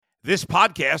This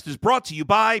podcast is brought to you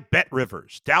by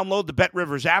BetRivers. Download the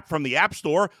BetRivers app from the App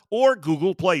Store or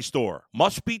Google Play Store.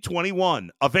 Must be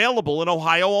 21. Available in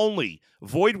Ohio only.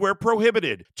 Void where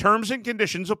prohibited. Terms and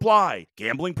conditions apply.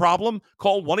 Gambling problem?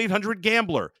 Call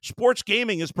 1-800-GAMBLER. Sports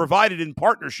gaming is provided in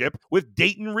partnership with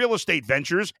Dayton Real Estate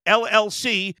Ventures,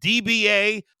 LLC,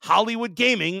 DBA, Hollywood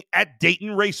Gaming at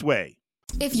Dayton Raceway.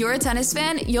 If you're a tennis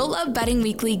fan, you'll love Betting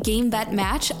Weekly Game Bet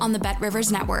Match on the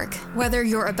BetRivers Network. Whether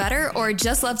you're a bettor or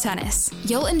just love tennis,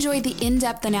 you'll enjoy the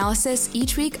in-depth analysis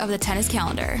each week of the tennis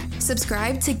calendar.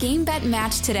 Subscribe to Game Bet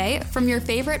Match today from your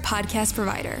favorite podcast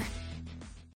provider.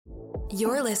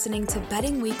 You're listening to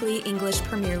Betting Weekly English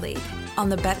Premier League on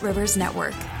the BetRivers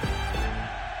Network.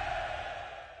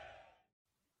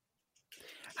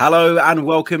 Hello and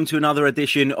welcome to another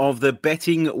edition of the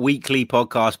Betting Weekly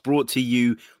podcast brought to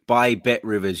you by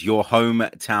BetRivers, your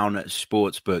hometown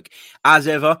sportsbook. As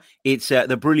ever, it's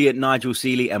the brilliant Nigel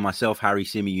Seeley and myself, Harry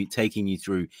Symeou, taking you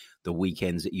through the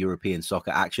weekend's European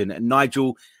soccer action.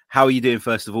 Nigel, how are you doing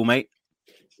first of all, mate?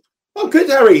 Oh, good,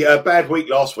 Harry. A bad week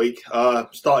last week.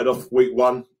 Started off week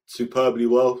one superbly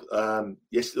well.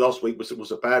 Yes, last week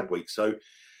was a bad week. So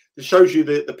it shows you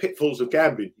the pitfalls of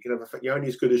gambling. You can have you're only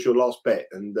as good as your last bet,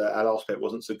 and our last bet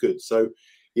wasn't so good. So,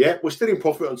 yeah, we're still in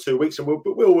profit on 2 weeks, and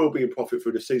we'll be in profit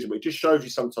through the season. But it just shows you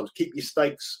sometimes keep your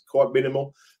stakes quite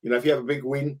minimal. You know, if you have a big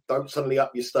win, don't suddenly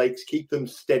up your stakes. Keep them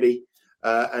steady,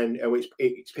 and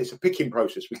it's a picking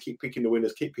process. We keep picking the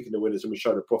winners, and we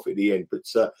show the profit at the end.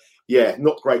 But yeah,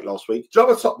 not great last week. Is that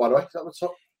on top, by the way? Is that on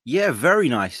top? Yeah, very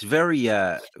nice, very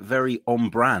on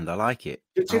brand. I like it.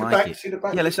 See the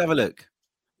back. Yeah, let's have a look.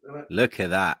 Look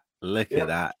at that! Look at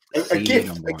that!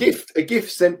 A gift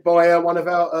sent by one of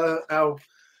our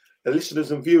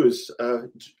listeners and viewers.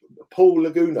 Paul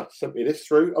Laguna sent me this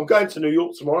through. I'm going to New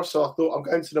York tomorrow, so I thought I'm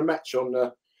going to the match on.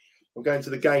 I'm going to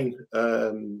the game,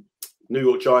 New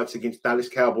York Giants against Dallas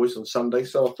Cowboys on Sunday.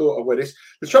 So I thought I'd wear this.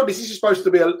 The trouble is, this is supposed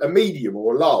to be a medium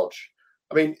or a large.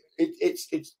 I mean,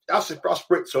 it's us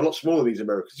Brits are a lot smaller than these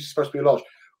Americans. This is supposed to be a large.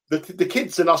 The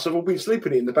kids and us have all been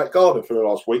sleeping in the back garden for the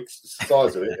last week. It's the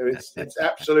size of it. It's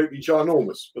absolutely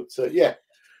ginormous. But yeah,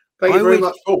 thank you very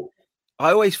much, Paul.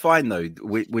 I always find, though,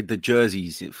 with the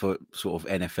jerseys for sort of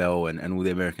NFL and all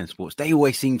the American sports, they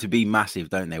always seem to be massive,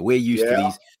 don't they? We're used to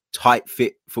these tight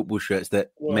fit football shirts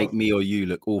that make me or you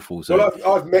look awful. So,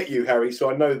 well, I've met you, Harry, so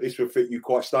I know that this would fit you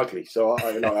quite snugly. So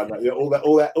I know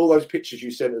all those pictures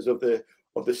you sent us of the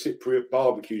Cypriot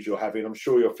barbecues you're having, I'm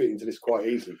sure you'll fit into this quite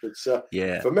easily. But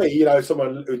for me, you know,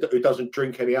 someone who doesn't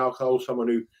drink any alcohol, someone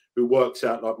who works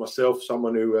out like myself,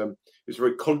 someone who is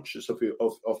very conscious of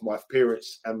my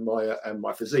appearance and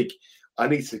my physique, I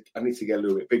need to get a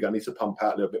little bit bigger. I need to pump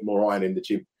out a little bit more iron in the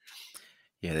gym.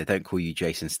 Yeah, they don't call you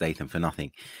Jason Statham for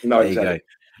nothing. No, there exactly.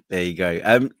 There you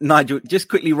go. Nigel, just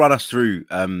quickly run us through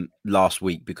last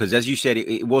week, because as you said,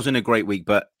 it wasn't a great week,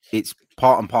 but it's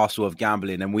part and parcel of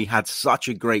gambling. And we had such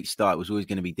a great start. It was always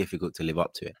going to be difficult to live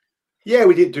up to it. Yeah,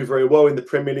 we didn't do very well in the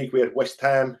Premier League. We had West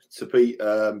Ham to beat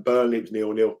Burnley. It was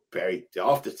 0-0.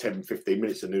 After 10-15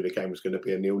 minutes, I knew the game was going to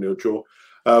be a 0-0 draw.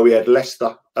 We had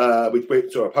Leicester. We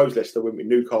opposed Leicester, went with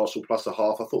Newcastle plus a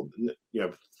half. I thought, you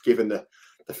know, given the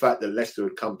fact that Leicester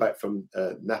had come back from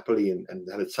Napoli and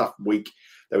had a tough week,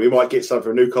 that we might get something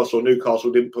from Newcastle. Newcastle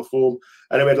didn't perform.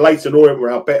 And then we had Leighton Orient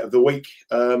were our bet of the week.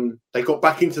 They got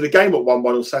back into the game at 1-1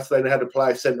 on Saturday and they had a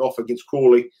player sent off against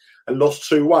Crawley and lost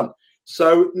 2-1.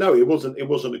 So, no, it wasn't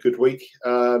a good week.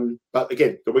 But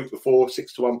again, the week before,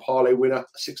 6-1 parlay winner,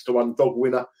 6-1 dog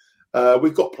winner.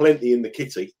 We've got plenty in the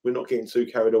kitty. We're not getting too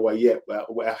carried away yet.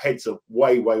 Our heads are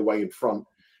way, way, way in front.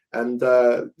 And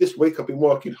this week I've been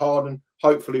working hard, and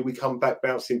hopefully we come back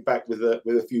bouncing back with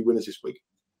a few winners this week.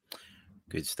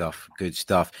 Good stuff. Good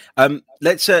stuff.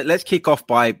 Let's kick off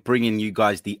by bringing you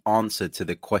guys the answer to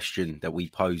the question that we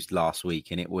posed last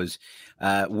week, and it was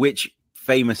which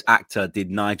famous actor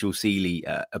did Nigel Seeley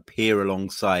appear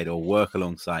alongside or work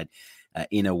alongside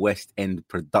in a West End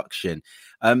production?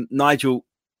 Nigel,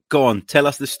 go on, tell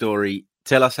us the story.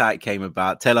 Tell us how it came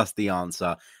about. Tell us the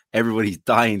answer. Everybody's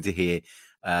dying to hear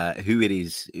who it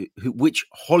is. Which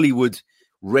Hollywood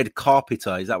red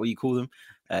carpeter, is that what you call them?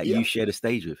 You shared a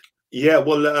stage with. Yeah,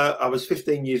 well, I was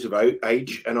 15 years of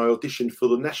age, and I auditioned for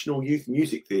the National Youth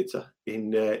Music Theatre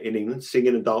in England,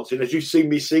 singing and dancing. As you've seen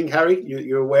me sing, Harry,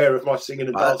 you're aware of my singing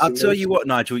and dancing. I'll tell you what,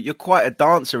 Nigel, you're quite a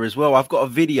dancer as well. I've got a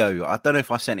video. I don't know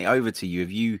if I sent it over to you.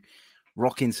 Of you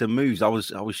rocking some moves. I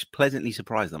was pleasantly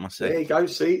surprised, I must say. There you go.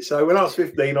 See, so when I was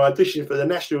 15, I auditioned for the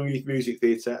National Youth Music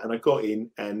Theatre, and I got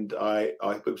in, and I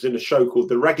was in a show called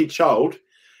The Ragged Child,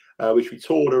 which we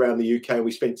toured around the UK, and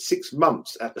we spent 6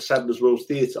 months at the Sadler's Wells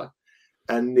Theatre.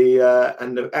 And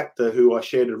the actor who I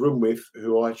shared a room with,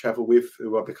 who I travel with,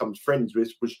 who I become friends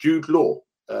with, was Jude Law.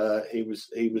 He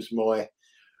was my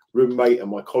roommate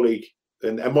and my colleague.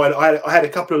 And I had a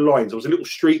couple of lines. I was a little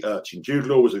street urchin. Jude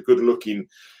Law was a good-looking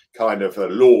kind of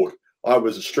lord. I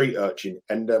was a street urchin,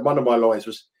 and one of my lines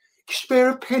was, "Spare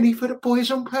a penny for the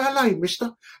boys on Power Lane,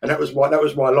 mister." And that was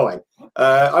my line.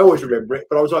 I always remember it,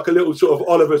 but I was like a little sort of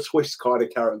Oliver Twist kind of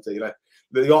character,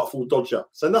 the Artful Dodger.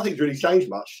 So nothing's really changed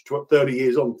much. 30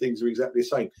 years on, things are exactly the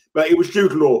same. But it was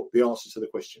Jude Law, the answer to the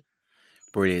question.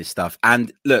 Brilliant stuff.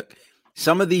 And look,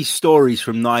 some of these stories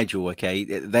from Nigel, okay,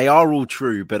 they are all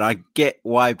true, but I get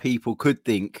why people could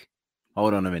think,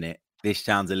 hold on a minute, this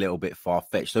sounds a little bit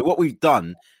far-fetched. So what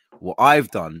I've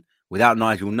done, without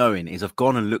Nigel knowing, is I've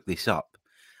gone and looked this up.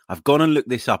 I've gone and looked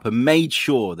this up and made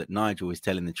sure that Nigel is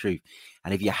telling the truth.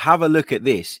 And if you have a look at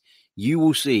this, you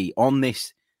will see on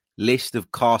this list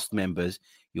of cast members,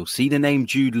 you'll see the name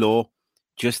Jude Law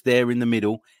just there in the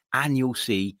middle, and you'll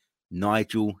see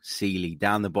Nigel Seeley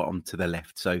down the bottom to the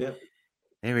left. So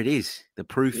there it is. The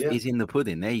proof is in the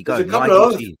pudding. There you go.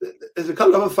 There's a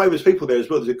couple of other famous people there as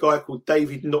well. There's a guy called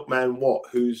David Notman Watt,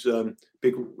 who's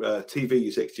big TV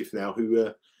executive now,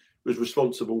 who was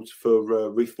responsible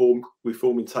for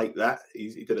reforming Take That.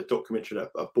 He did a documentary on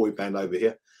a boy band over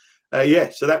here.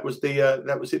 So that was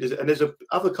it. And there's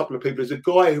other couple of people. There's a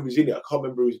guy who was in it. I can't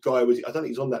remember who his guy was. I don't think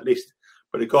he's on that list.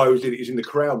 But the guy who's in it is in The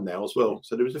Crown now as well.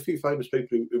 So there was a few famous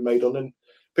people who made on. And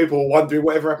people were wondering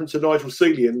whatever happened to Nigel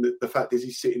Seeley. And the fact is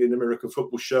he's sitting in an American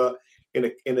football shirt in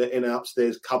an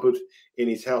upstairs cupboard in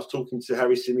his house talking to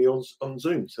Harry Symeou on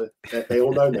Zoom. So they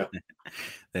all know now.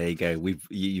 There you go.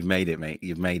 You've made it, mate.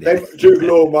 You've made it. Jude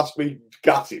Law must be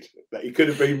gutted that he could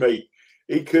have been me.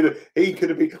 He could have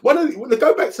been.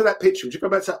 Go back to that picture. Would you go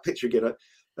back to that picture again?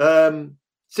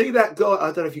 See that guy?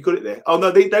 I don't know if you got it there. Oh no,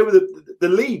 they were the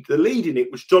lead. The lead in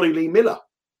it was Johnny Lee Miller.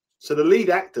 So the lead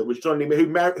actor was Johnny Lee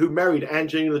Miller, who married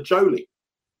Angelina Jolie.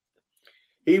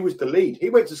 He was the lead. He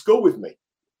went to school with me.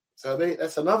 So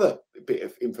that's another bit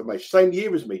of information. Same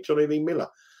year as me, Johnny Lee Miller.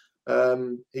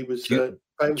 He was. Do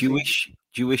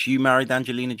you wish you married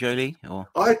Angelina Jolie?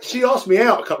 Or she asked me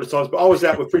out a couple of times, but I was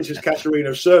out with Princess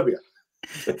Katerina of Serbia.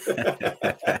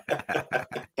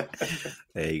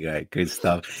 There you go. Good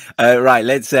stuff. Right,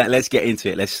 let's get into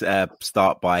it. Let's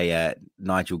start by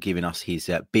Nigel giving us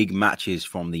his big matches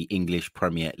from the English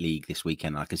Premier League this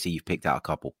weekend. I can see you've picked out a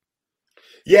couple.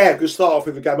 Yeah, good start off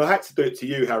with a game. I had to do it to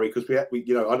you, Harry, because we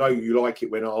I know you like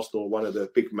it when Arsenal are one of the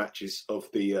big matches of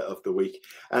the week,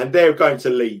 and they're going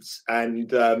to Leeds.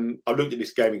 And I looked at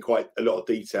this game in quite a lot of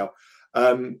detail.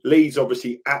 Leeds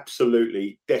obviously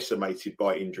absolutely decimated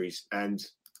by injuries, and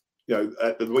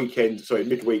at the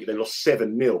midweek they lost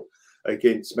 7-0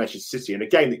 against Manchester City in a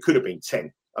game that could have been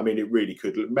 10. I mean, it really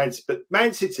could. But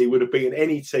Man City would have beaten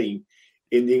any team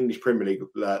in the English Premier League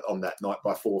on that night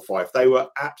by 4 or 5. They were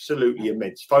absolutely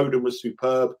immense. Foden was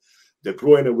superb. De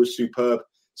Bruyne was superb.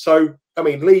 So, I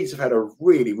mean, Leeds have had a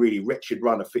really, really wretched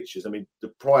run of fixtures. I mean,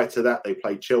 prior to that, they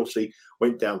played Chelsea,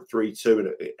 went down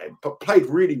 3-2, but played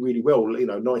really, really well,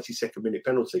 92nd minute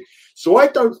penalty. So I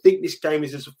don't think this game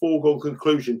is as a foregone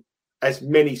conclusion as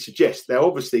many suggest. Now,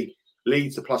 obviously,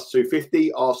 Leeds are plus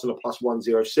 250, Arsenal are plus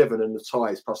 107, and the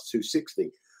tie is plus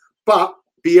 260. But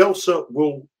Bielsa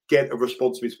will get a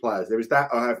response from his players. There is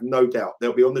that, I have no doubt.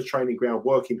 They'll be on the training ground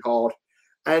working hard.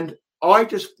 And I'm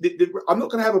not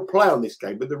going to have a play on this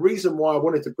game, but the reason why I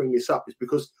wanted to bring this up is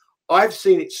because I've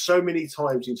seen it so many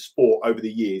times in sport over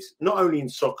the years, not only in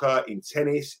soccer, in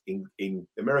tennis, in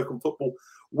American football.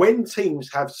 When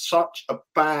teams have such a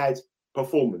bad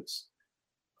performance,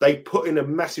 they put in a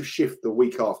massive shift the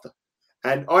week after.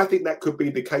 And I think that could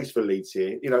be the case for Leeds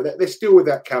here. They're still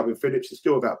without Calvin Phillips. They're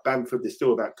still without Bamford. They're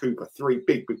still without Cooper. 3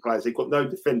 big players. They've got no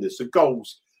defenders. So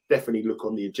goals definitely look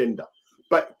on the agenda.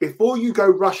 But before you go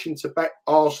rushing to back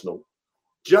Arsenal,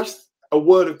 just a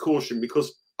word of caution,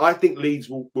 because I think Leeds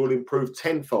will improve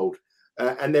tenfold.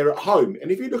 And they're at home.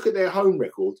 And if you look at their home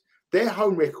record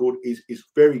is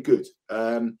very good.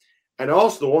 And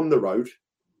Arsenal on the road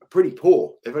are pretty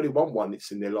poor. They've only won one.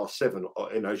 It's in their last 7,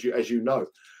 as you know.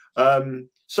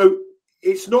 So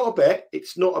it's not a bet.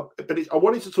 I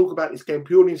wanted to talk about this game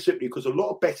purely and simply because a lot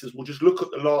of bettors will just look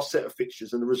at the last set of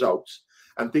fixtures and the results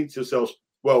and think to themselves,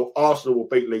 well, Arsenal will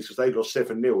beat Leeds because they lost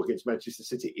 7-0 against Manchester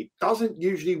City. It doesn't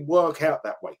usually work out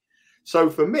that way.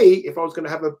 So for me, if I was going to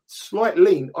have a slight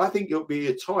lean, I think it'll be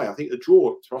a tie. I think the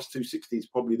draw plus 260 is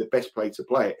probably the best play to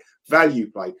play it. Value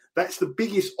play. That's the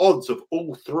biggest odds of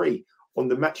all 3 on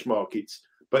the match markets.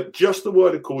 But just a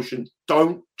word of caution,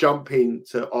 don't jump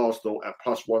into Arsenal at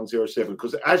plus 107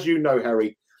 because, as you know,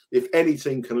 Harry, if any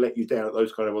team can let you down at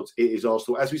those kind of odds, it is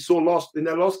Arsenal. As we saw in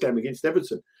their last game against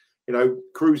Everton,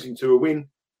 cruising to a win,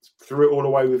 threw it all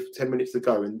away with 10 minutes to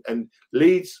go. And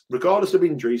Leeds, regardless of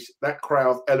injuries, that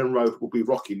crowd, Ellen Road, will be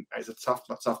rocking. It's a tough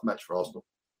match for Arsenal.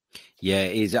 Yeah,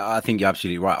 it is. I think you're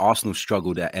absolutely right. Arsenal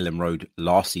struggled at Ellen Road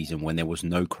last season when there was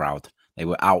no crowd. They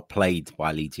were outplayed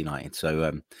by Leeds United.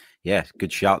 So, yeah,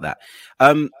 good shout that.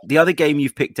 The other game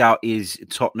you've picked out is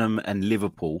Tottenham and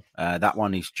Liverpool. That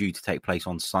one is due to take place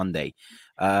on Sunday.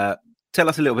 Tell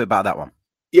us a little bit about that one.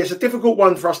 Yeah, it's a difficult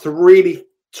one for us to really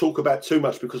talk about too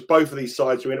much because both of these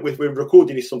sides are in it. We're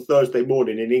recording this on Thursday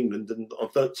morning in England, and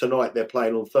tonight they're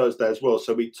playing on Thursday as well.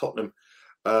 So Tottenham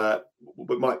are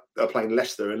playing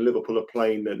Leicester and Liverpool are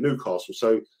playing Newcastle.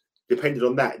 So depending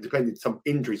on that, some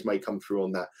injuries may come through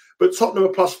on that. But Tottenham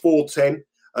are plus 410,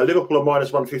 Liverpool are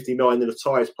minus 159, and the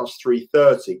tie is plus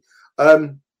 330.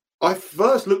 I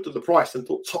first looked at the price and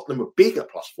thought Tottenham are bigger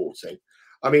plus 410.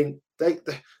 I mean, they've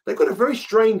got a very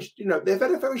strange, they've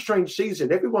had a very strange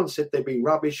season. Everyone said they've been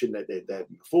rubbish and they're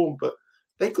formed, but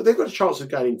they've got a chance of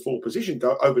gaining full position,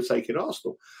 overtaking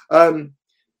Arsenal.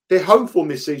 Their home form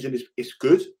this season is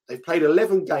good. They've played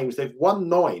 11 games. They've won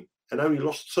 9 and only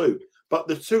lost 2. But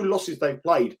the 2 losses they've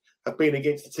played have been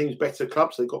against the team's better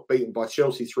clubs. They got beaten by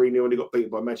Chelsea 3-0 and they got beaten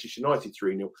by Manchester United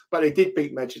 3-0. But they did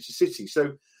beat Manchester City.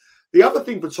 So the other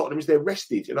thing for Tottenham is they're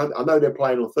rested. And I know they're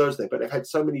playing on Thursday, but they've had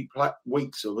so many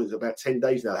weeks, or it's about 10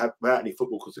 days now, without any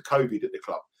football because of COVID at the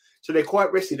club. So they're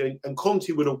quite rested. And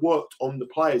Conte would have worked on the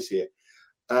players here.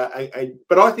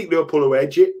 But I think Liverpool will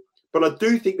edge it. But I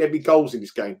do think there'll be goals in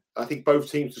this game. I think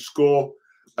both teams to score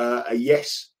a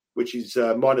yes, which is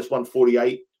minus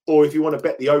 148. Or if you want to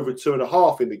bet the over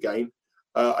 2.5 in the game,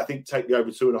 I think take the over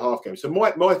 2.5 game. So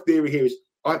my theory here is,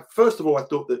 first of all, I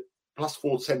thought that plus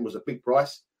 410 was a big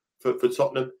price for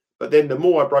Tottenham. But then the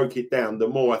more I broke it down, the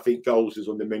more I think goals is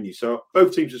on the menu. So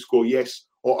both teams to score yes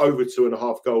or over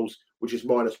 2.5 goals, which is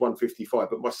minus 155.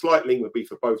 But my slight lean would be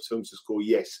for both teams to score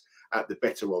yes at the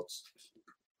better odds.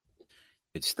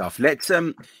 Good stuff. Let's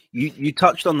you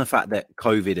touched on the fact that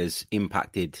COVID has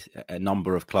impacted a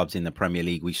number of clubs in the Premier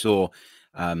League. We saw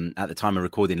at the time of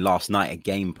recording last night a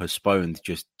game postponed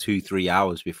just 2-3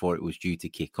 hours before it was due to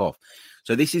kick off.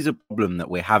 So this is a problem that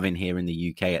we're having here in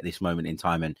the UK at this moment in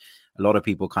time, and a lot of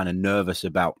people kind of nervous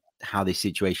about how this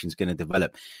situation is going to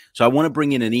develop. So I want to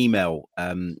bring in an email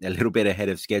a little bit ahead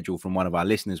of schedule from one of our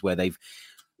listeners where the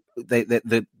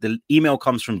email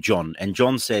comes from John, and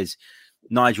John says,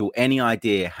 Nigel, any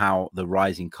idea how the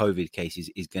rise in COVID cases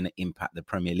is going to impact the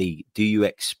Premier League? Do you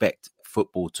expect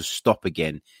football to stop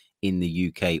again in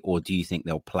the UK, or do you think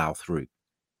they'll plough through?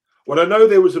 Well, I know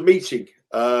there was a meeting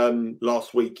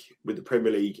last week with the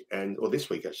Premier League, or this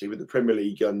week actually, with the Premier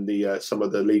League and some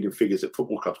of the leading figures at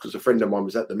football clubs, because a friend of mine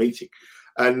was at the meeting,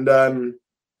 and I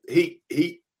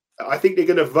think they're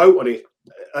going to vote on it.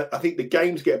 I think the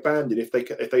games get abandoned if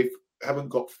they haven't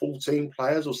got 14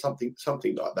 players or something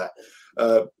like that.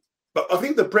 But I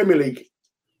think the Premier League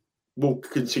will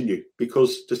continue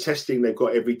because the testing they've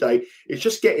got every day. It's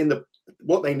just getting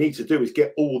what they need to do is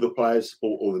get all the players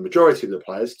or the majority of the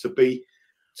players to be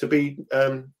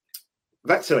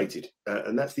vaccinated,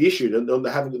 and that's the issue. And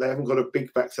they haven't got a big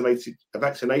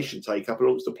vaccination take up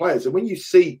amongst the players. And when you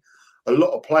see a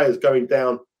lot of players going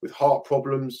down with heart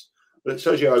problems.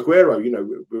 Sergio Aguero,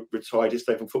 retired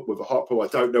yesterday from football with a heart problem.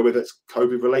 I don't know whether it's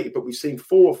COVID related, but we've seen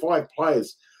 4 or 5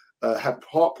 players have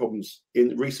heart problems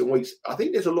in recent weeks. I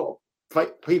think there's a lot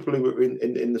of people who are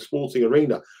in the sporting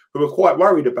arena who are quite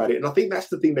worried about it. And I think that's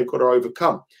the thing they've got to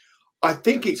overcome. I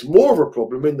think it's more of a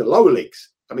problem in the lower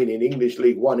leagues. I mean, in English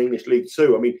League 1, English League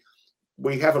 2. I mean,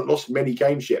 we haven't lost many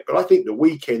games yet, but I think the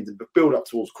weekend and the build up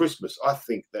towards Christmas, I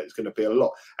think that it's going to be a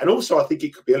lot. And also, I think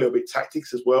it could be a little bit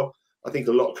tactics as well. I think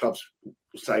a lot of clubs will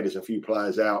say there's a few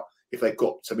players out if they've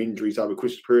got some injuries over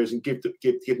Christmas periods and give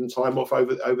them time off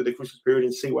over the Christmas period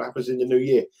and see what happens in the new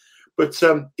year. But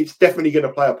it's definitely going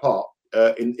to play a part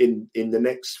in the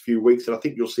next few weeks, and I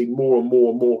think you'll see more and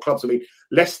more clubs. I mean,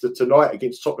 Leicester tonight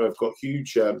against Tottenham have got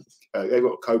huge. They've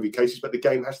got COVID cases, but the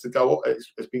game has to go on.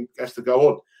 Has to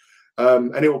go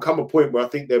on, and it will come a point where I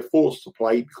think they're forced to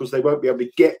play because they won't be able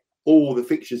to get all the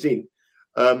fixtures in.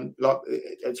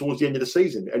 Towards the end of the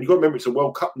season, and you've got to remember it's a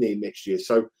World Cup next year,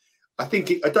 so I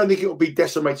don't think it will be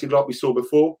decimated like we saw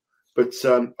before, but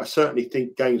I certainly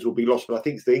think games will be lost. But I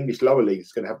think it's the English lower league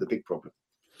is going to have the big problem.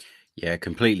 Yeah,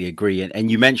 completely agree.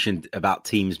 And you mentioned about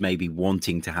teams maybe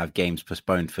wanting to have games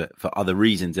postponed for other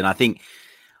reasons, and I think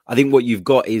what you've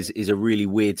got is a really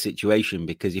weird situation,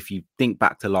 because if you think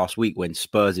back to last week when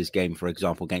Spurs' game, for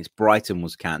example, against Brighton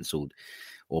was cancelled,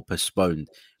 or postponed.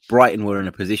 Brighton were in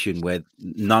a position where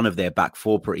none of their back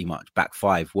four, pretty much back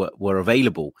five, were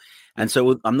available. And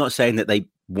so I'm not saying that they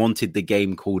wanted the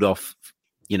game called off,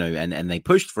 and they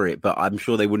pushed for it, but I'm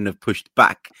sure they wouldn't have pushed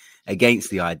back against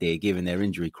the idea given their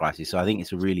injury crisis. So I think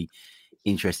it's a really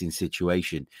interesting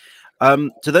situation.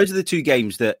 So those are the two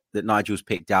games that Nigel's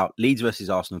picked out: Leeds versus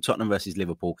Arsenal, Tottenham versus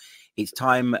Liverpool. It's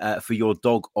time for your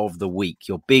dog of the week,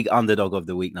 your big underdog of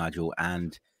the week, Nigel,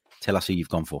 and tell us who you've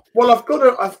gone for. Well, I've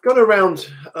got around.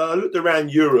 Looked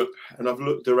around Europe, and I've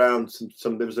looked around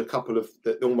some. There was a couple of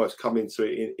that almost come into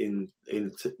it in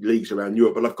leagues around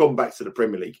Europe, but I've gone back to the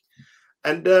Premier League,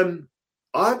 and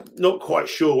I'm not quite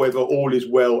sure whether all is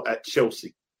well at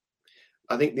Chelsea.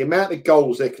 I think the amount of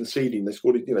goals they're conceding, they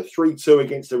scored 3-2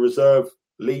 against the reserve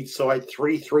Leeds side,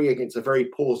 3-3 against a very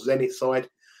poor Zenit side,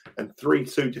 and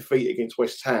 3-2 defeat against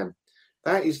West Ham.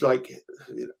 That is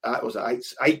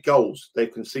eight goals they've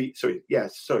conceded.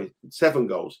 7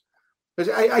 goals.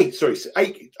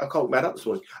 Eight. I can't add up this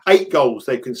morning. 8 goals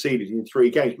they've conceded in 3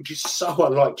 games, which is so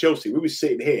unlike Chelsea. We were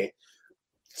sitting here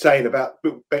saying about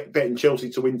betting Chelsea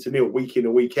to win 2-0 week in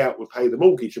and week out would pay the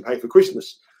mortgage and pay for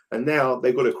Christmas. And now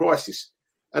they've got a crisis.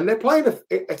 And they're playing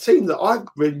a team that I've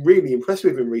been really impressed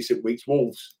with in recent weeks,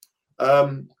 Wolves.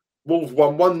 Wolves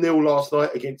won 1-0 last night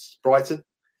against Brighton.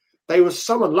 They were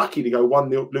so unlucky to go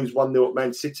 1-0, lose 1-0 at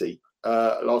Man City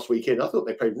last weekend. I thought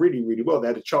they played really, really well. They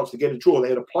had a chance to get a draw. They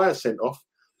had a player sent off.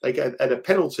 They had a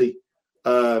penalty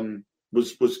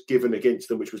was given against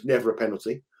them, which was never a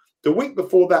penalty. The week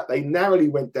before that, they narrowly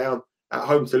went down at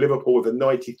home to Liverpool with a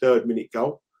 93rd minute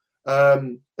goal.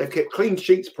 They've kept clean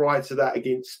sheets prior to that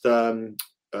against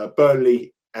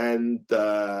Burnley and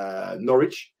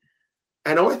Norwich.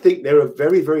 And I think they're a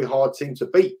very, very hard team to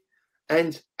beat.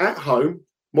 And at home,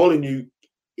 Molineux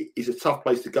is a tough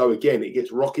place to go again. It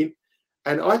gets rocking.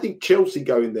 And I think Chelsea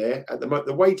going there, at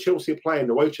the way Chelsea are playing,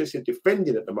 the way Chelsea are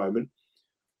defending at the moment,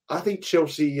 I think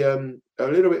Chelsea are a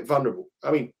little bit vulnerable.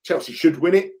 I mean, Chelsea should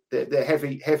win it. They're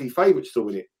heavy favourites to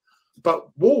win it. But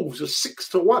Wolves are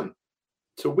 6-1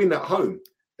 to win at home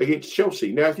against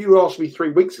Chelsea. Now, if you asked me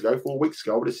 4 weeks ago,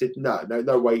 I would have said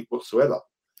no way whatsoever.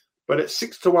 But at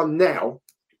 6-1 now,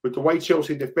 with the way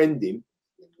Chelsea are defending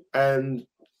and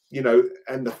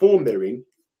the form they're in,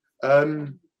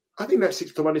 I think that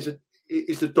 6-1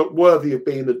 is the dog, worthy of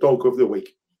being the dog of the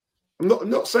week. I'm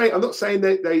not saying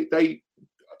that they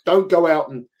don't go out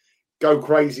and go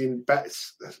crazy and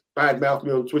badmouth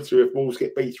me on Twitter if Wolves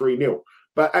get beat 3-0.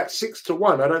 But at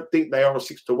 6-1, I don't think they are a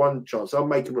 6-1 chance. I'll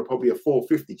make them probably a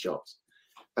 450 chance.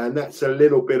 And that's a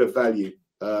little bit of value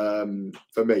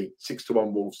for me.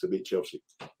 6-1 Wolves to beat Chelsea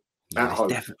at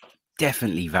home.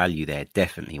 Definitely value there.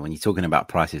 Definitely. When you're talking about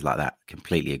prices like that,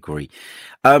 completely agree.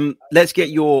 Let's get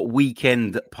your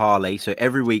weekend parlay. So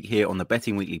every week here on the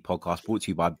Betting Weekly podcast, brought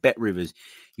to you by BetRivers,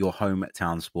 your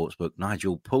hometown sportsbook.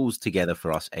 Nigel pulls together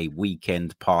for us a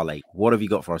weekend parlay. What have you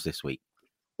got for us this week?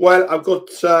 Well, I've got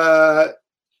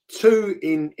 2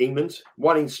 in England,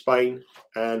 1 in Spain,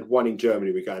 and 1 in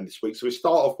Germany we're going this week. So we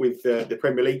start off with the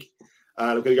Premier League.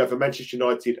 I'm going to go for Manchester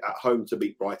United at home to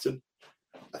beat Brighton.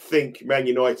 I think Man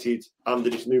United, under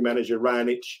this new manager,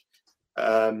 Rangnick,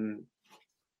 isn't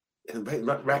it?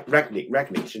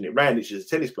 Rangnick is a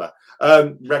tennis player.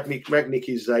 Rangnick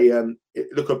is a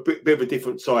bit of a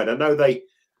different side. I know they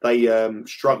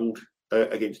struggled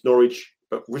against Norwich,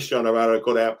 but Cristiano Ronaldo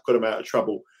got them out of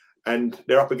trouble. And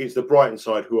they're up against the Brighton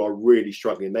side, who are really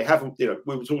struggling. They haven't, we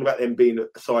were talking about them being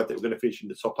a side that were going to finish in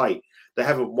the top 8. They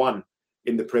haven't won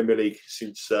in the Premier League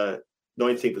since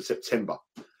 19th of September.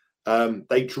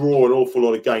 They draw an awful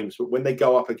lot of games, but when they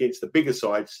go up against the bigger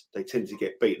sides, they tend to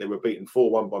get beat. They were beaten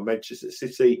 4-1 by Manchester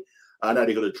City. I know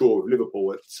they got a draw with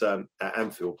Liverpool at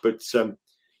Anfield. But I'm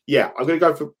going to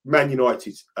go for Man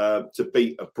United to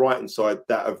beat a Brighton side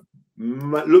that have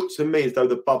looked to me as though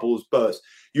the bubble has burst.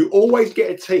 You always get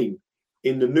a team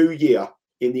in the new year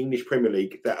in the English Premier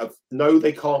League that know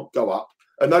they can't go up,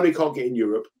 know they can't get in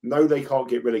Europe, know they can't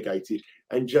get relegated,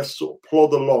 and just sort of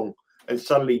plod along. And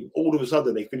suddenly, all of a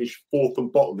sudden, they finish 4th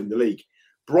and bottom in the league.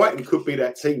 Brighton could be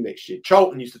that team next year.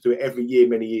 Charlton used to do it every year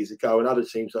many years ago, and other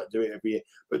teams like to do it every year.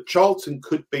 But Charlton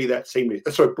could be that team.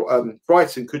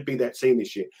 Brighton could be that team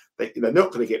this year. They're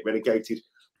not going to get relegated,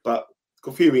 but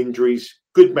a few injuries.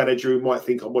 Good manager who might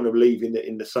think I want to leave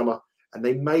in the summer, and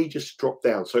they may just drop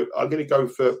down. So I'm going to go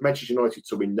for Manchester United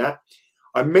to win that.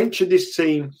 I mentioned this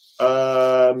team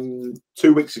 2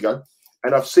 weeks ago,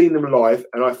 and I've seen them live,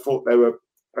 and I thought they were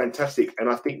fantastic, and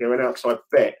I think they're an outside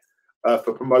bet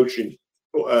for promotion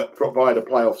via the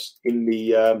playoffs in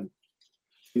the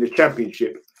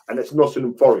Championship, and that's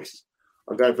Nottingham Forest.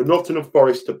 I'm going for Nottingham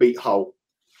Forest to beat Hull.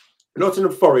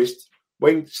 Nottingham Forest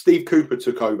when Steve Cooper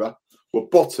took over, were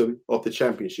bottom of the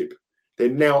Championship. They're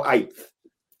now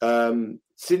 8th.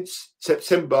 Since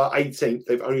September 18th,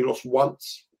 they've only lost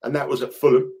once, and that was at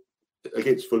Fulham,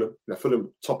 against Fulham. Now,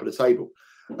 Fulham, top of the table.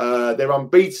 They're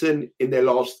unbeaten in their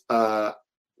last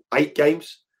 8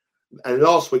 games. And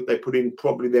last week, they put in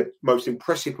probably their most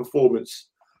impressive performance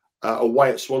away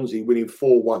at Swansea, winning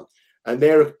 4-1. And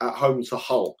they're at home to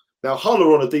Hull. Now, Hull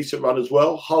are on a decent run as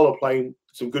well. Hull are playing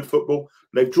some good football.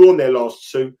 They've drawn their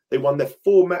last 2. They won their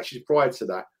 4 matches prior to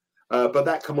that. But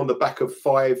that come on the back of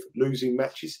 5 losing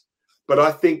matches. But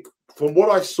I think from what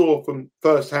I saw from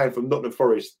firsthand from Nottingham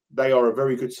Forest, they are a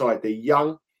very good side. They're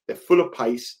young. They're full of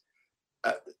pace.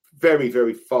 Very,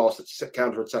 very fast at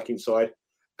counter-attacking side.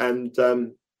 And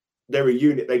they're a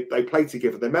unit. They play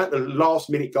together. The amount of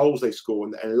last-minute goals they score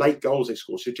and late goals they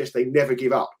score suggests they never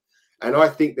give up. And I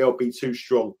think they'll be too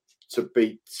strong to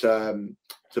beat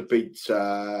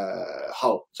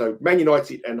Hull. So Man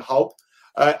United and Hull.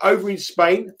 Over in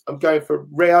Spain, I'm going for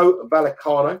Rayo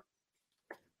Vallecano.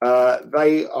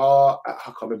 They are, I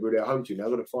can't remember who they're home to now.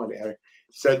 I've got to find it, Harry.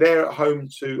 So they're at home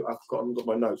to, I haven't got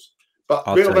my notes. But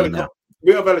Rayo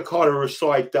Vallecano are a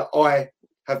side that I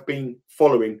have been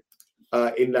following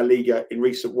in La Liga in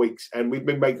recent weeks, and we've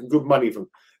been making good money from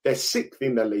them. They're 6th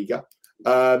in La Liga,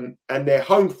 and their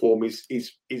home form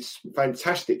is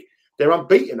fantastic. They're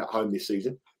unbeaten at home this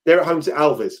season. They're at home to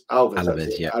Alaves.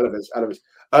 Alaves.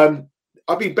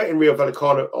 I've been betting Rayo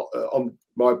Vallecano on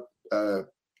my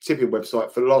tipping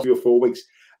website for the last 3 or 4 weeks,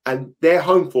 and their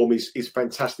home form is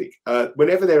fantastic.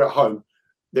 Whenever they're at home,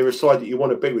 they're a side that you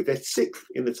want to be with. They're 6th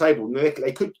in the table.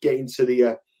 They could get into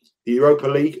the Europa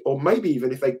League, or maybe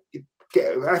even if they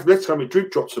get, let's go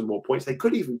Madrid drop some more points, they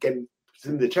could even get in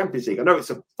the Champions League. I know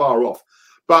it's far off,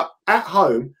 but at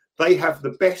home, they have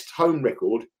the best home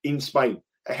record in Spain,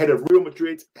 ahead of Real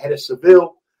Madrid, ahead of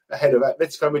Seville, ahead of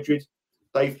Atletico Madrid.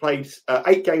 They've played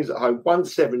 8 games at home, won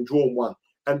 7, drawn 1.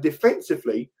 And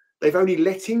defensively, they've only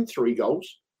let in 3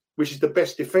 goals, which is the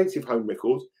best defensive home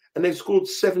record. And they've scored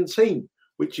 17,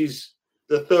 which is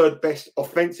the 3rd best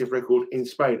offensive record in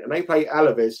Spain. And they play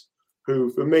Alaves,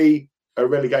 who, for me, are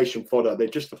relegation fodder. They're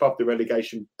just above the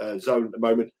relegation zone at the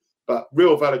moment. But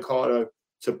Rayo Vallecano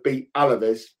to beat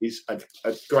Alaves is a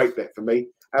great bet for me.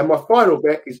 And my final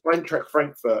bet is Eintracht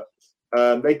Frankfurt.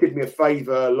 They did me a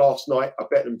favour last night. I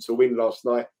bet them to win last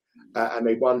night, and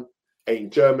they won in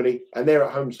Germany. And they're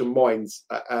at home to Mainz.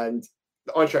 And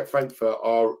the Eintracht Frankfurt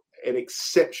are an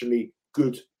exceptionally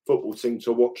good football team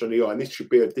to watch on the eye. And this should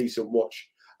be a decent watch.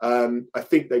 I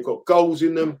think they've got goals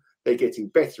in them. They're getting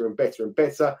better and better and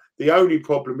better. The only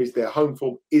problem is their home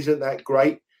form isn't that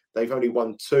great. They've only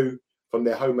won 2 from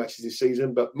their home matches this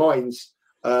season. But Mainz,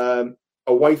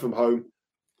 away from home,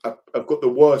 have got the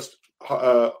worst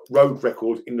road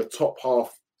record in the top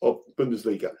half of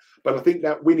Bundesliga. But I think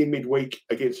that win in midweek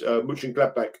against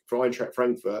Mönchengladbach for Eintracht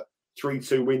Frankfurt,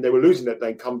 3-2 win, they were losing that,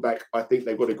 they come back. I think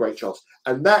they've got a great chance.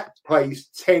 And that pays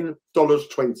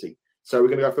 $10.20. So we're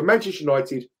going to go for Manchester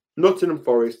United, Nottingham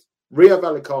Forest, Rayo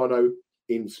Vallecano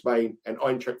in Spain, and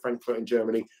Eintracht Frankfurt in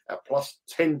Germany at plus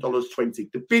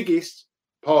 $10.20. The biggest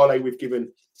parlay we've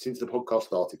given since the podcast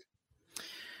started.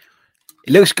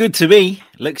 It looks good to me.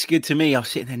 I was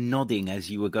sitting there nodding as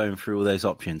you were going through all those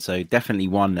options. So definitely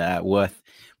one worth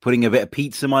putting a bit of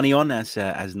pizza money on, as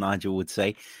Nigel would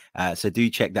say. So do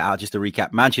check that out. Just to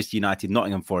recap, Manchester United,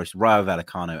 Nottingham Forest, Rayo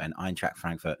Vallecano, and Eintracht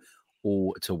Frankfurt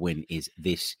all to win is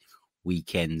this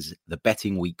weekend's The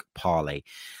Betting Week parlay.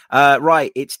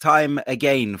 Right, it's time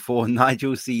again for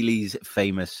Nigel Seeley's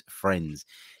famous friends.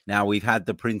 Now, we've had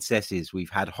the princesses, we've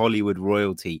had Hollywood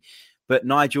royalty, but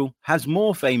Nigel has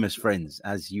more famous friends,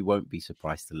 as you won't be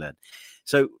surprised to learn.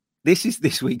 So this is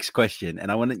this week's question,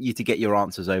 and I want you to get your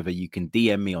answers over. You can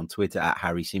DM me on Twitter at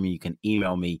Harry Symeou. You can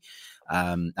email me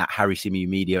at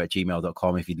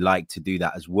harrysymeoumedia@gmail.com if you'd like to do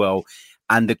that as well.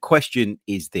 And the question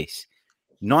is this.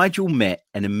 Nigel met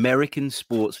an American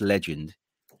sports legend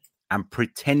and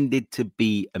pretended to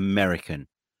be American.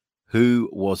 Who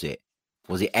was it?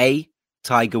 Was it A,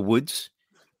 Tiger Woods,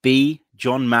 B,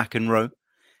 John McEnroe,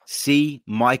 C,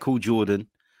 Michael Jordan,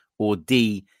 or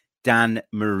D, Dan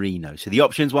Marino? So the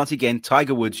options, once again,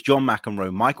 Tiger Woods, John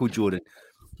McEnroe, Michael Jordan,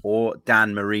 or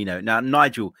Dan Marino. Now,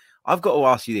 Nigel, I've got to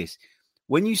ask you this.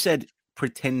 When you said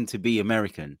pretend to be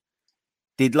American,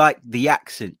 did the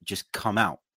accent just come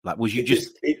out? Was you it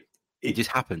just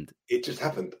happened? It just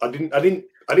happened. I didn't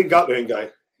go up there and go,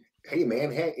 hey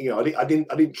man, hey, I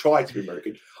didn't try to be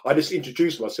American. I just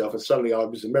introduced myself and suddenly I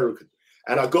was American.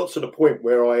 And I got to the point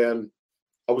where I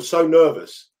was so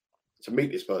nervous to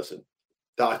meet this person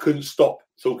that I couldn't stop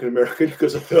talking American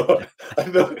because I thought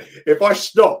if I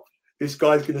stop, this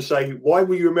guy's going to say, "Why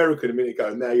were you American a minute ago?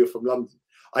 And now you're from London."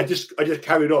 I just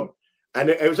carried on, and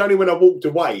it was only when I walked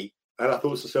away and I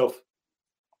thought to myself,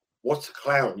 "What a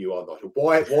clown you are, Nigel!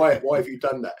 Why have you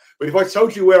done that?" But if I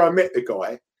told you where I met the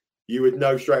guy, you would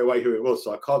know straight away who it was.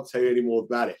 So I can't tell you any more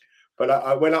about it. But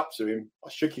I went up to him, I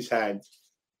shook his hand,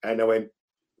 and I went,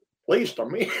 "Pleased to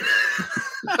meet you."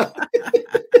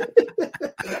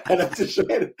 And I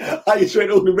just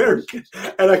went all American,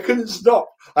 and I couldn't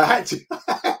stop. I had to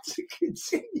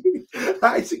continue.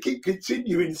 I had to keep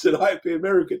continuing so I'd be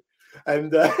American.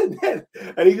 And I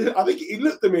think he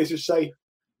looked at me and just say,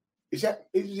 "Is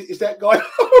that guy?"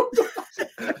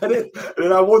 and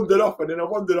then I wandered off, and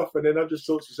then I just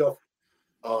thought to myself,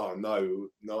 "Oh no,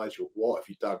 Nigel, what have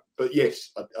you done?" But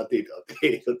yes, I did.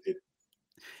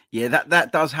 Yeah,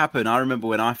 that does happen. I remember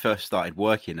when I first started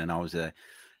working, and I was a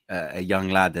young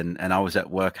lad, and I was at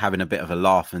work having a bit of a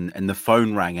laugh, and the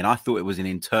phone rang, and I thought it was an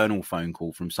internal phone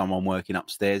call from someone working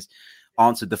upstairs.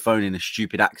 Answered the phone in a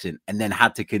stupid accent, and then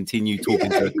had to continue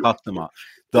talking to a customer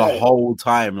the whole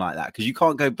time like that, because you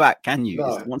can't go back, can you?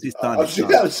 No. Once it's done, it's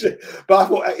done.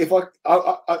 But I thought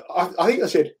I think I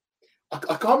said, I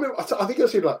can't remember. I think I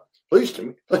said, like, pleased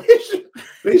to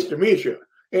meet you.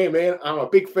 Hey man, I'm a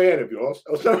big fan of yours.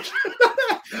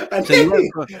 And so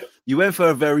you went for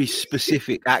a very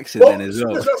specific accent then as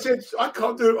well. As I said, I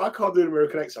can't do an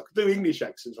American accent. I can do English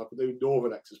accents, I can do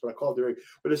Northern accents, but I can't do it.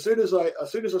 But as soon as I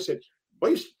said,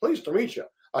 pleased to meet you,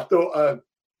 I thought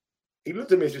he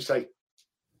looked at me and just say,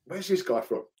 "Where's this guy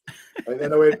from?" And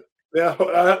then I went,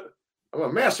 "I'm a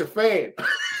massive fan."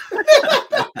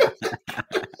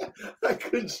 I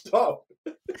couldn't stop.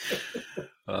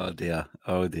 Oh dear.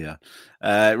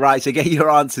 Right, so get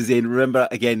your answers in. Remember,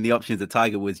 again, the options are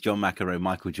Tiger Woods, John McEnroe,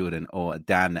 Michael Jordan, or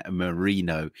Dan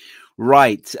Marino.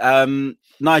 Right,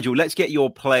 Nigel, let's get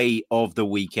your play of the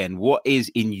weekend. What is,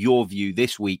 in your view,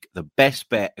 this week the best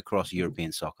bet across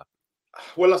European soccer?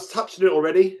 Well, I've touched on it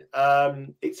already.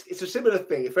 It's a similar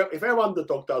thing. If our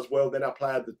underdog does well, then our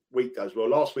player of the week does well.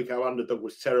 Last week, our underdog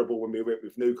was terrible when we went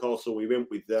with Newcastle. We went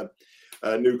with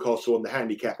Newcastle on the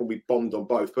handicap, and we bombed on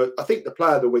both. But I think the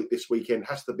player of the week this weekend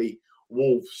has to be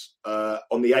Wolves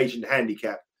on the Asian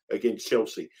handicap against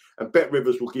Chelsea. And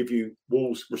BetRivers will give you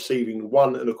Wolves receiving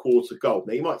 1.25 goal.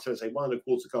 Now, you might say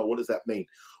 1.25 goal. What does that mean?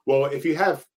 Well, if you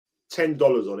have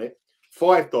 $10 on it,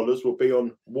 $5 will be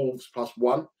on Wolves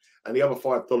 +1. And the other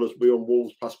 $5 will be on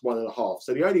Wolves +1.5.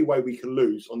 So the only way we can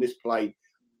lose on this play,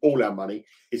 all our money,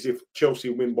 is if Chelsea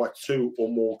win by 2 or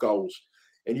more goals.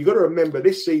 And you've got to remember,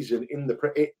 this season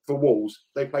for Wolves,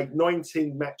 they played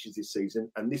 19 matches this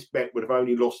season, and this bet would have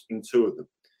only lost in 2 of them.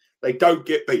 They don't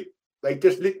get beat. They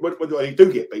do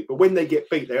get beat, but when they get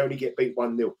beat, they only get beat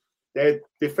 1-0. Their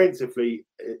defense is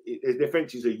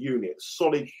a unit, a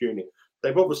solid unit.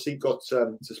 They've obviously got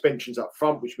suspensions up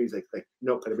front, which means they're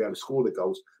not going to be able to score the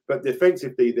goals. But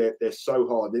defensively, they're so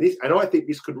hard. And I think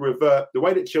this could revert. The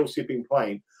way that Chelsea have been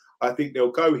playing, I think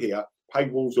they'll go here, pay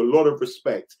Wolves a lot of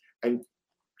respect, and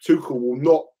Tuchel will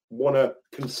not want to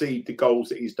concede the goals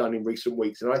that he's done in recent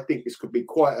weeks. And I think this could be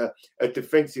quite a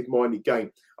defensive-minded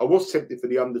game. I was tempted for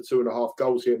the under 2.5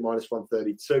 goals here at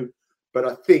 -132. But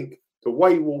I think the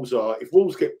way Wolves are, if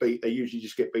Wolves get beat, they usually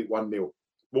just get beat 1-0.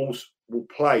 Wolves will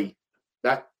play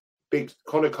that big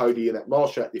Conor Cody and that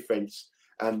Martial defence,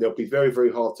 and they'll be very,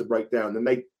 very hard to break down. And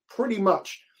they pretty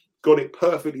much got it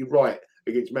perfectly right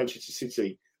against Manchester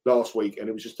City last week, and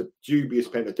it was just a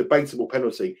debatable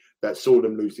penalty that saw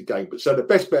them lose the game. But so the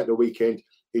best bet of the weekend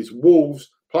is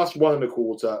Wolves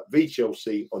 +1.25 v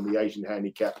Chelsea on the Asian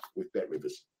handicap with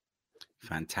BetRivers.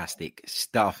 Fantastic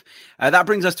stuff. That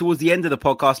brings us towards the end of the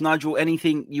podcast. Nigel,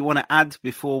 anything you want to add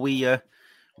before we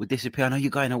disappear? I know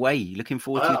you're going away. You're looking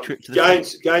forward to a trip to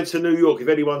the going to New York. If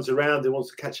anyone's around and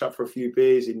wants to catch up for a few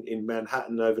beers in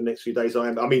Manhattan over the next few days,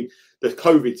 I mean, the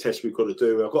COVID test we've got to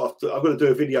do. I've got to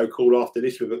do a video call after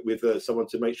this with someone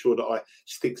to make sure that I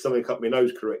stick something up my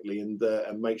nose correctly and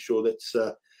make sure that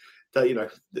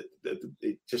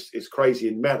it's crazy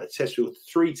in amount of tests.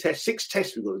 6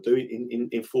 tests we've got to do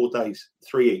in 4 days,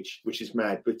 3 each, which is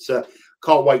mad. But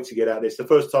can't wait to get out there. It's the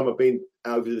first time I've been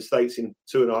over to the States in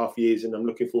 2.5 years, and I'm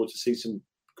looking forward to see some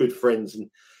good friends and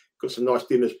got some nice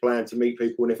dinners planned to meet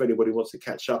people. And if anybody wants to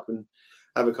catch up and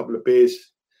have a couple of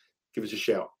beers, give us a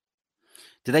shout.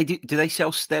 Do they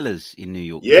sell Stellas in New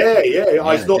York? Yeah.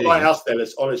 It's not like our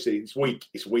Stellas. Honestly, it's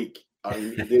weak. I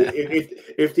mean,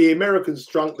 if the Americans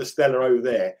drunk the Stella over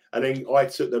there, and then I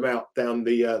took them out down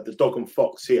the Dog and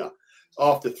Fox here,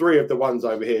 after 3 of the ones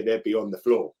over here, they'd be on the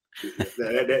floor.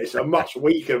 It's a much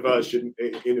weaker version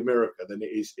in America than it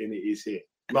is here.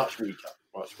 Much weaker.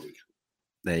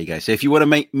 There you go. So if you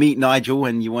want to meet Nigel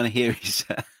and you want to hear his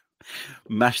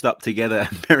mashed up together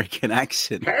American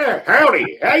accent.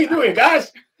 Howdy, how you doing,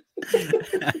 guys?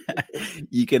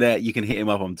 You can hit him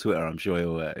up on Twitter. I'm sure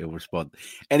he'll respond.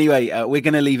 Anyway, we're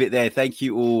going to leave it there. Thank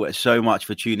you all so much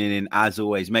for tuning in. As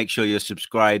always, make sure you're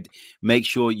subscribed. Make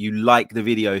sure you like the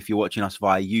video if you're watching us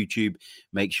via YouTube.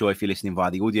 Make sure if you're listening via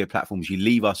the audio platforms, you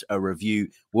leave us a review.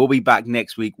 We'll be back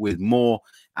next week with more.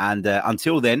 And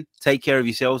until then, take care of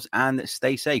yourselves and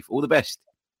stay safe. All the best.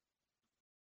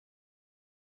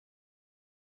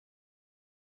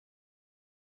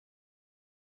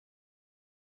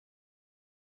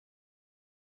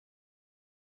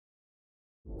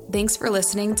 Thanks for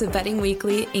listening to Betting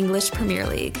Weekly English Premier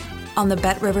League on the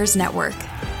BetRivers Network.